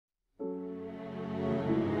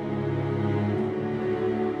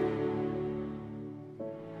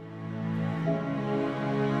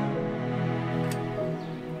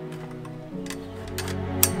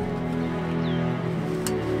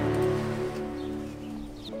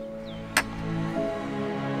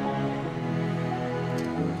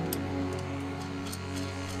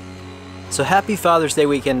So happy Father's Day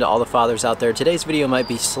weekend to all the fathers out there. Today's video might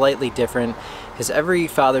be slightly different because every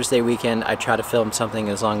Father's Day weekend I try to film something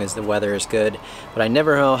as long as the weather is good, but I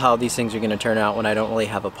never know how these things are going to turn out when I don't really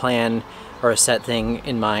have a plan or a set thing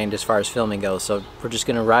in mind as far as filming goes. So we're just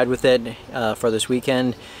going to ride with it for this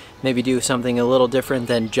weekend. Maybe do something a little different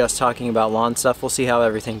than just talking about lawn stuff. We'll see how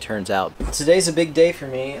everything turns out. Today's a big day for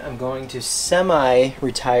me. I'm going to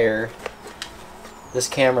semi-retire this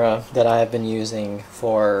camera that I have been using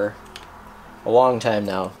for a long time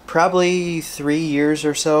now. Probably 3 years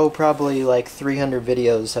or so, probably like 300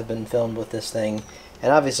 videos have been filmed with this thing.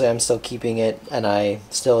 And obviously I'm still keeping it and I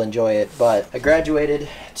still enjoy it, but I graduated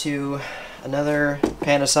to another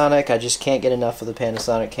Panasonic. I just can't get enough of the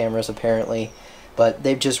Panasonic cameras apparently, but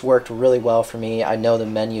they've just worked really well for me. I know the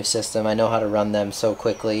menu system, I know how to run them so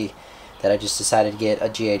quickly that I just decided to get a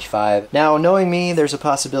GH5. Now, knowing me, there's a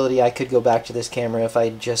possibility I could go back to this camera if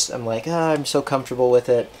I'm like, I'm so comfortable with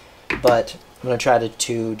it, but I'm going to try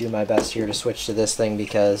to do my best here to switch to this thing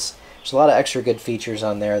because there's a lot of extra good features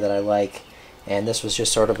on there that I like, and this was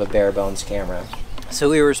just sort of a bare bones camera.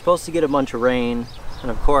 So we were supposed to get a bunch of rain,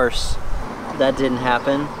 and of course that didn't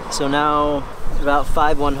happen. So now about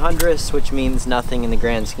 5/100ths, which means nothing in the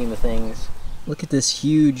grand scheme of things. Look at this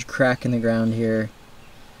huge crack in the ground here.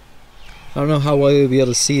 I don't know how well you'll be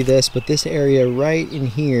able to see this, but this area right in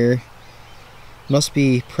here must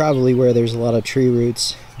be probably where there's a lot of tree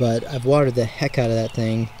roots, but I've watered the heck out of that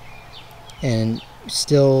thing and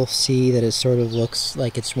still see that it sort of looks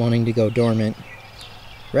like it's wanting to go dormant.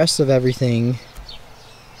 Rest of everything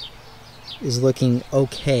is looking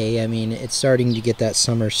okay. I mean, it's starting to get that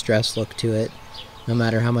summer stress look to it, no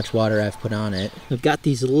matter how much water I've put on it. I've got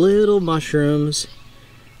these little mushrooms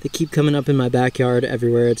that keep coming up in my backyard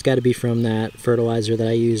everywhere. It's got to be from that fertilizer that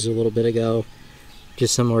I used a little bit ago.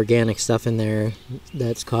 Just some organic stuff in there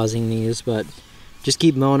that's causing these, but just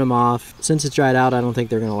keep mowing them off. Since it's dried out, I don't think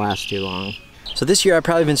they're going to last too long. So this year I've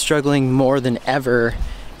probably been struggling more than ever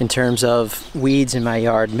in terms of weeds in my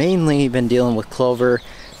yard. Mainly been dealing with clover,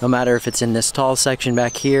 no matter if it's in this tall section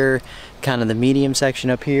back here, kind of the medium section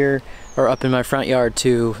up here, or up in my front yard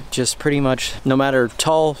too. Just pretty much no matter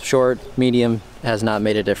tall, short, medium, has not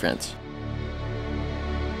made a difference.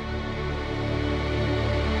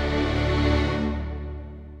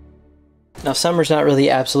 Now summer's not really the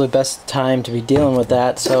absolute best time to be dealing with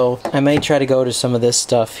that, so I may try to go to some of this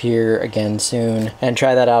stuff here again soon and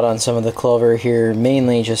try that out on some of the clover here,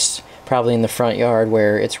 mainly just probably in the front yard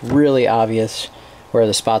where it's really obvious where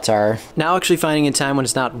the spots are. Now actually finding a time when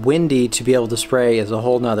it's not windy to be able to spray is a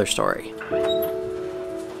whole nother story.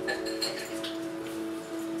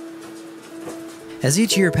 As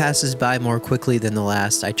each year passes by more quickly than the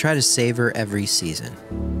last, I try to savor every season.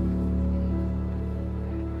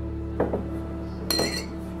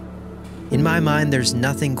 In my mind, there's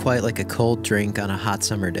nothing quite like a cold drink on a hot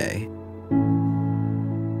summer day.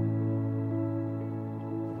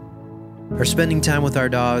 Or spending time with our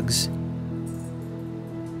dogs.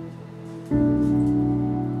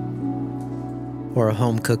 Or a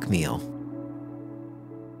home-cooked meal.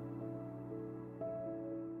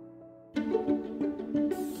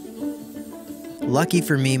 Lucky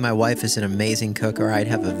for me, my wife is an amazing cook, or I'd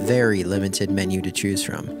have a very limited menu to choose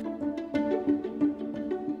from.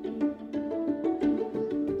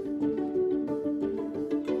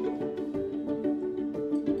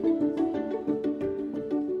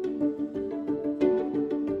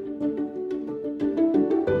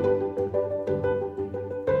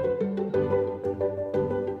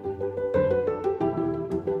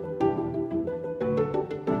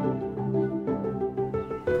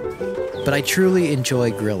 But I truly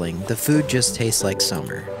enjoy grilling. The food just tastes like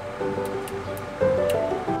summer.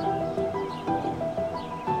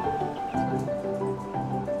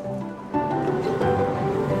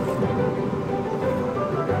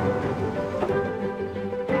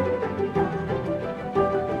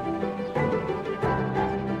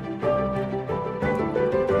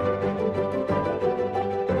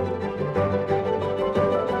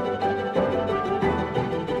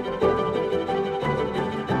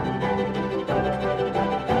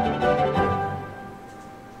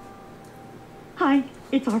 Hi,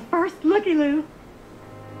 it's our first looky-loo.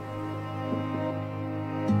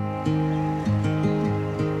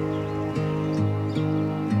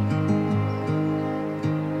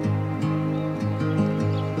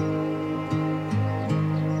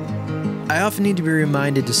 I often need to be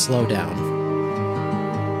reminded to slow down.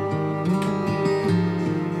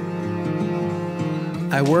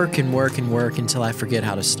 I work and work and work until I forget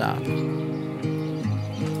how to stop.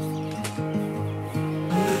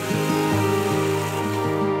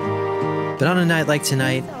 But on a night like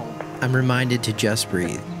tonight, I'm reminded to just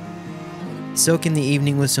breathe. soak in the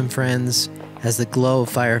evening with some friends as the glow of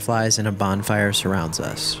fireflies and a bonfire surrounds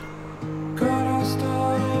us.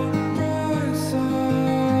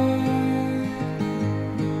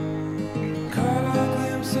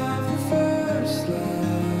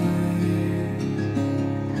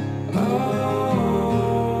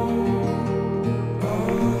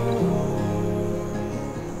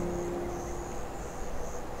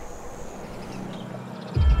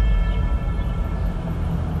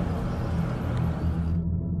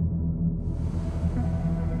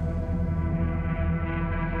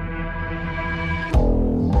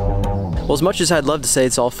 Well, as much as I'd love to say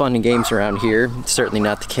it's all fun and games around here, it's certainly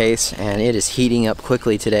not the case, and it is heating up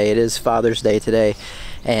quickly today. It is Father's Day today,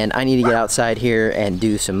 and I need to get outside here and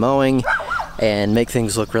do some mowing and make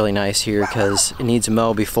things look really nice here because it needs a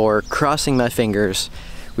mow before, crossing my fingers,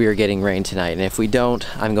 we are getting rain tonight. And if we don't,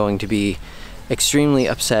 I'm going to be extremely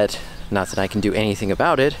upset. Not that I can do anything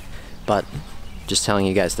about it, but just telling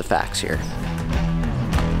you guys the facts here.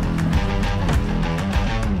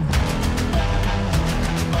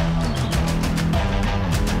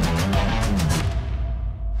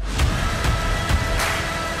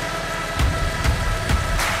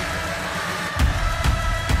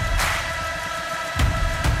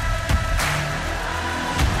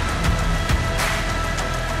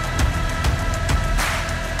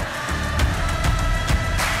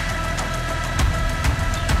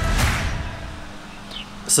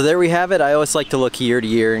 So there we have it. I always like to look year to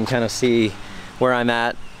year and kind of see where I'm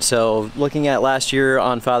at. So looking at last year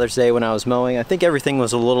on Father's Day when I was mowing, I think everything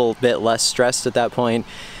was a little bit less stressed at that point.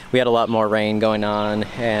 We had a lot more rain going on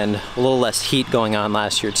and a little less heat going on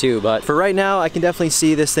last year too. But for right now, I can definitely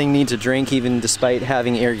see this thing needs a drink even despite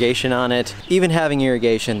having irrigation on it. Even having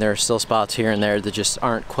irrigation, there are still spots here and there that just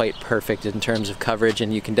aren't quite perfect in terms of coverage,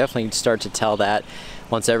 and you can definitely start to tell that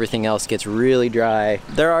once everything else gets really dry.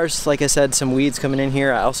 There are, like I said, some weeds coming in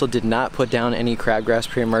here. I also did not put down any crabgrass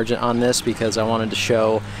pre-emergent on this because I wanted to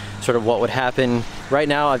show sort of what would happen. Right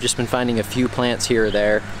now I've just been finding a few plants here or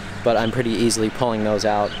there, but I'm pretty easily pulling those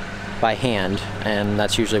out by hand, and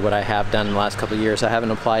that's usually what I have done in the last couple of years. I haven't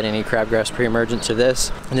applied any crabgrass pre-emergent to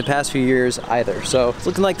this in the past few years either. So it's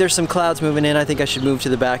looking like there's some clouds moving in. I think I should move to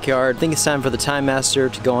the backyard. I think it's time for the Time Master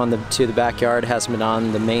to go on to the backyard. It hasn't been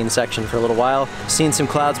on the main section for a little while. Seen some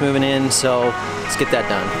clouds moving in, so let's get that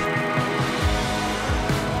done.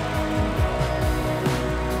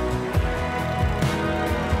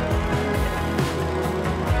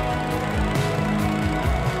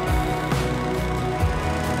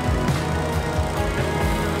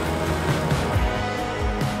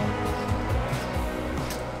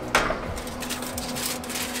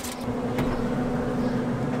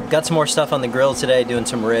 Got some more stuff on the grill today, doing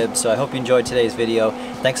some ribs, so I hope you enjoyed today's video.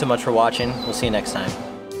 Thanks so much for watching. We'll see you next time.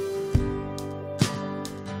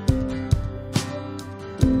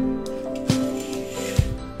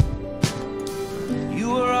 You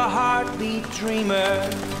were a heartbeat dreamer,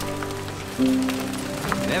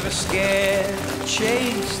 never scared to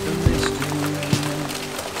chase the mystery.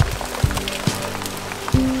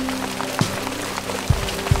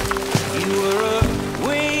 You were a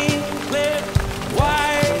wing-clipped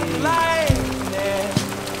white lightning,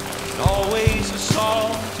 always a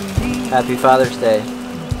song to me. Happy Father's Day.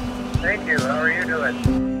 Thank you. How are you doing?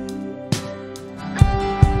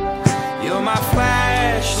 You're my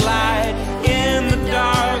flashlight in the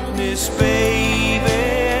darkness, baby.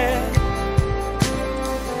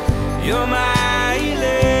 You're my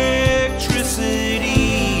electricity.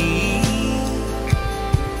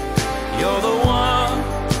 You're the one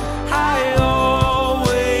I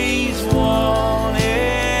always wanted.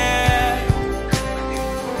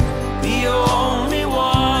 The only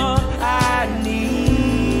one I need.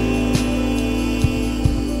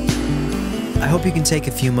 I hope you can take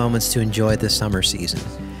a few moments to enjoy the summer season.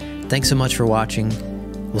 Thanks so much for watching.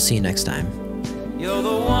 We'll see you next time. You're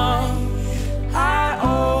the one I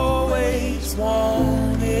always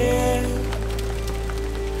wanted.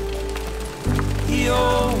 The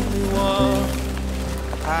only one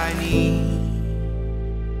I need.